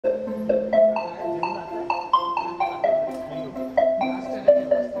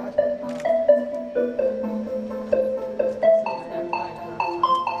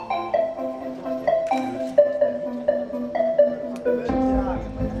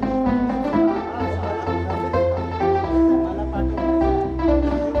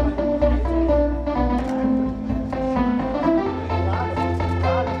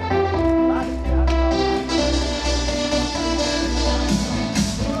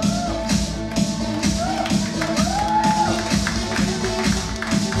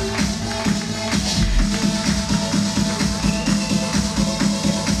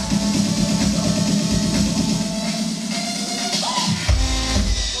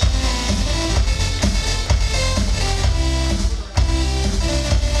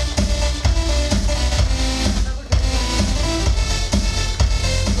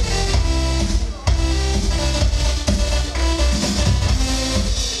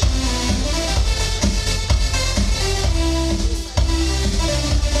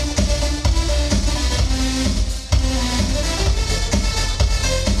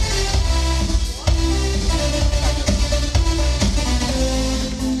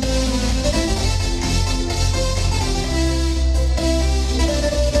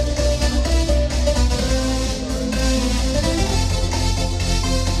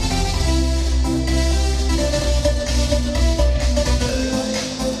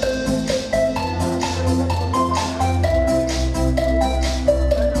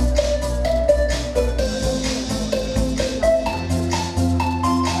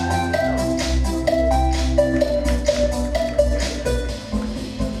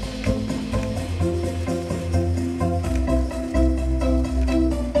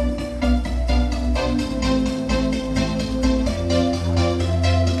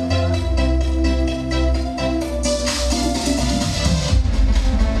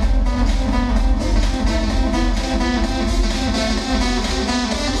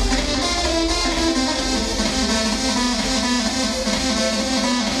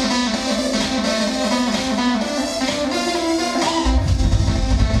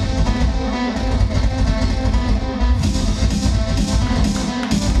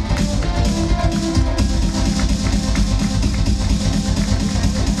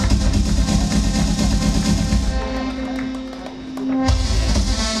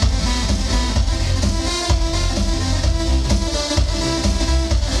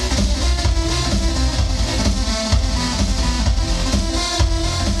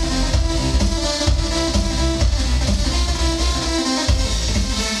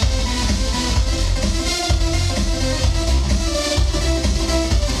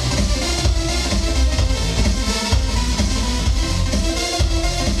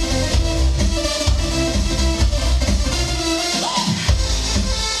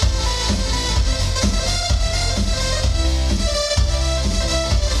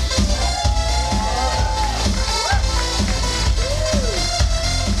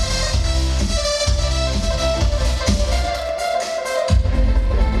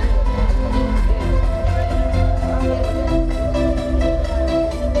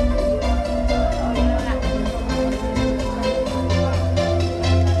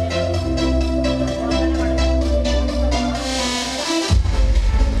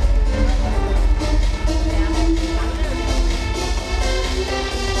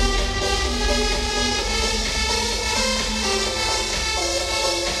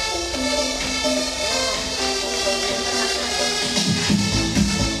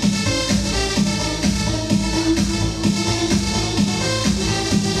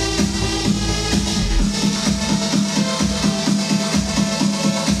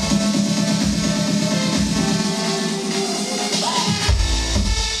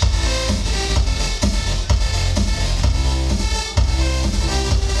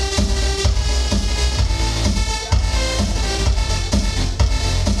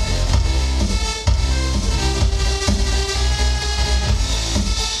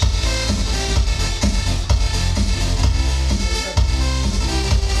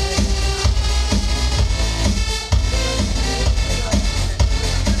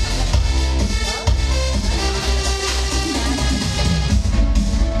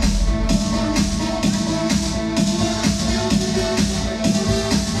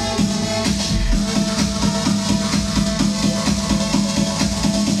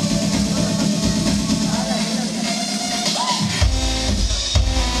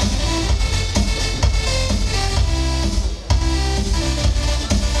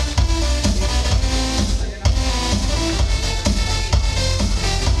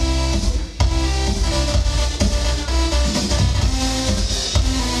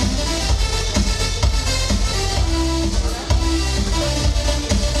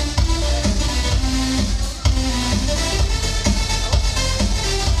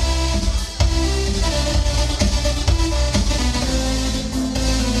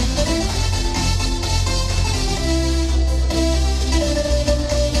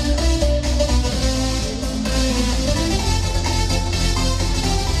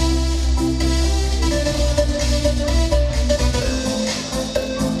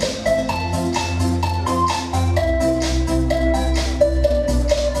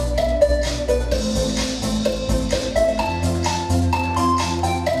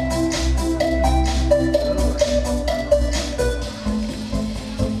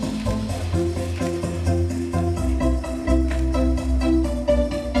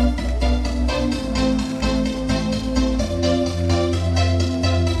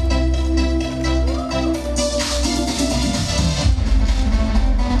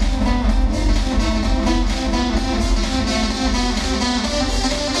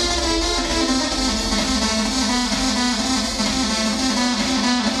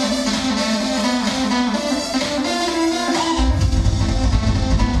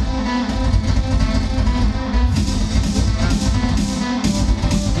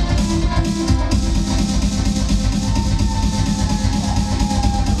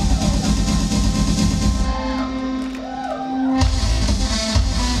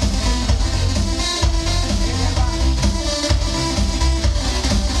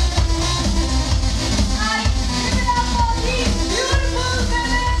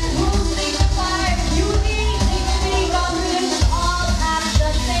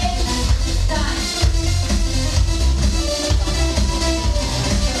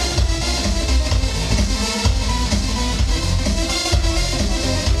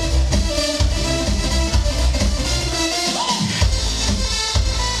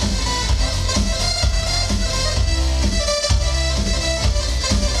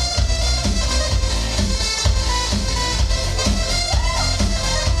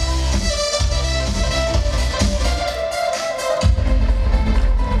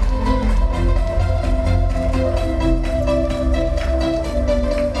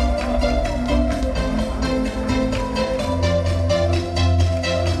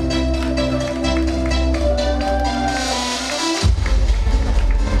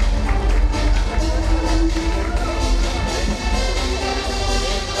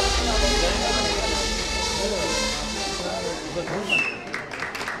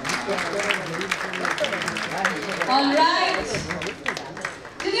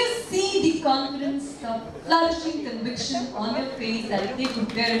see the confidence, the flourishing conviction on their face that they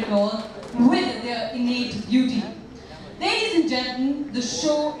could wear it all with their innate beauty. Ladies and gentlemen, the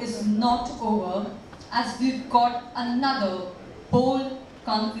show is not over, as we've got another bold,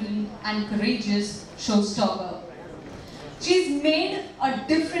 confident and courageous showstopper. She's made a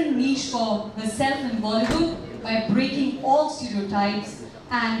different niche for herself in Bollywood by breaking all stereotypes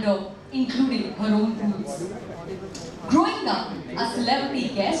and including her own rules. Growing up, a celebrity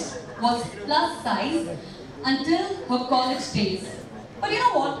guest was plus size until her college days. But you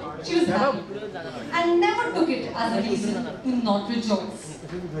know what? She was happy and never took it as a reason to not rejoice.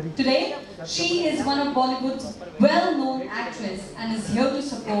 Today, she is one of Bollywood's well-known actresses and is here to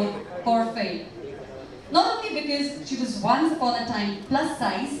support Parfait. Not only because she was once upon a time plus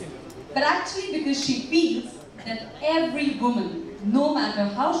size, but actually because she feels that every woman, no matter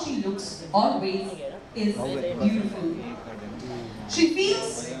how she looks or weighs, is beautiful. She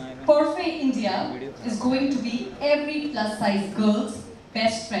feels Parfait India is going to be every plus size girl's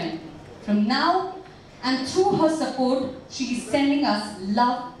best friend. From now and through her support, she is sending us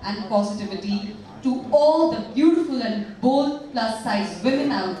love and positivity to all the beautiful and bold plus size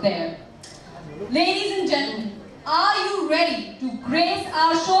women out there. Ladies and gentlemen, are you ready to grace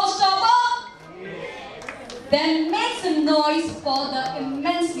our showstopper? Then make some noise for the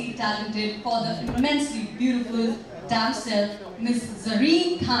immensely talented, for the immensely beautiful damsel, Miss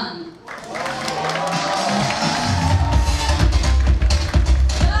Zarine Khan.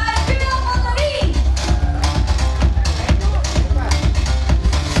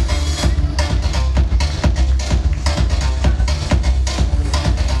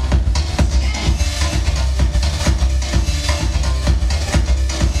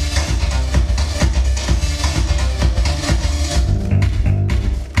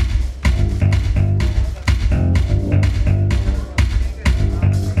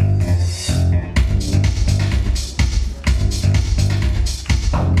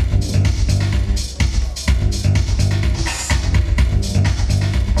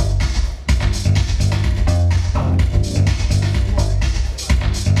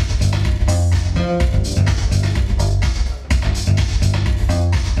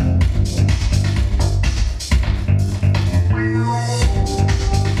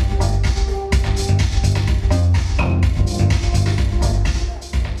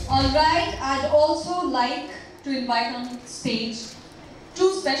 I'd also like to invite on stage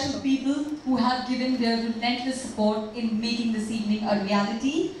two special people who have given their relentless support in making this evening a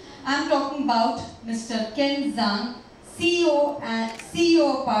reality. I'm talking about Mr. Ken Zhang, CEO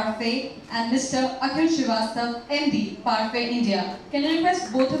of Parfait, and Mr. Akhil Srivastav, MD, Parfait India. Can I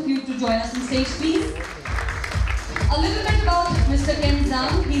request both of you to join us on stage, please? A little bit about Mr. Ken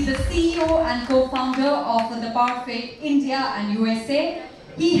Zhang. He's the CEO and co-founder of the Parfait India and USA.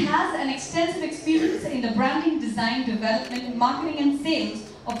 He has an extensive experience in the branding, design, development, marketing and sales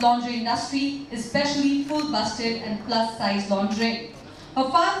of lingerie industry, especially full-busted and plus-size lingerie. Her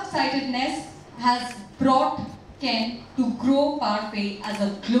far-sightedness has brought Ken to grow Parfait as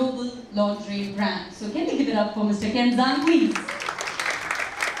a global lingerie brand. So can we give it up for Mr. Ken Zhang, please?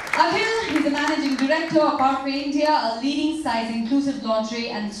 Akhil is the managing director of Parfait India, a leading size inclusive lingerie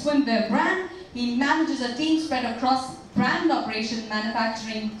and swimwear brand. He manages a team spread across brand operation,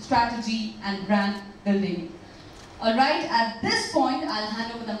 manufacturing, strategy, and brand building. Alright, at this point, I'll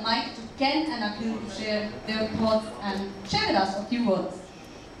hand over the mic to Ken and Akhil to share their thoughts and share with us a few words.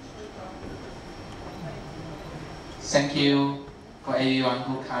 Thank you for everyone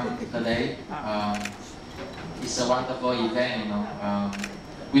who come today. It's a wonderful event, you know.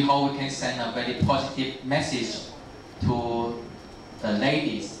 We hope we can send a very positive message to the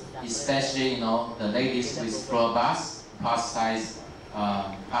ladies, especially, you know, the ladies with plus size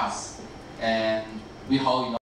us, and we hope, you know,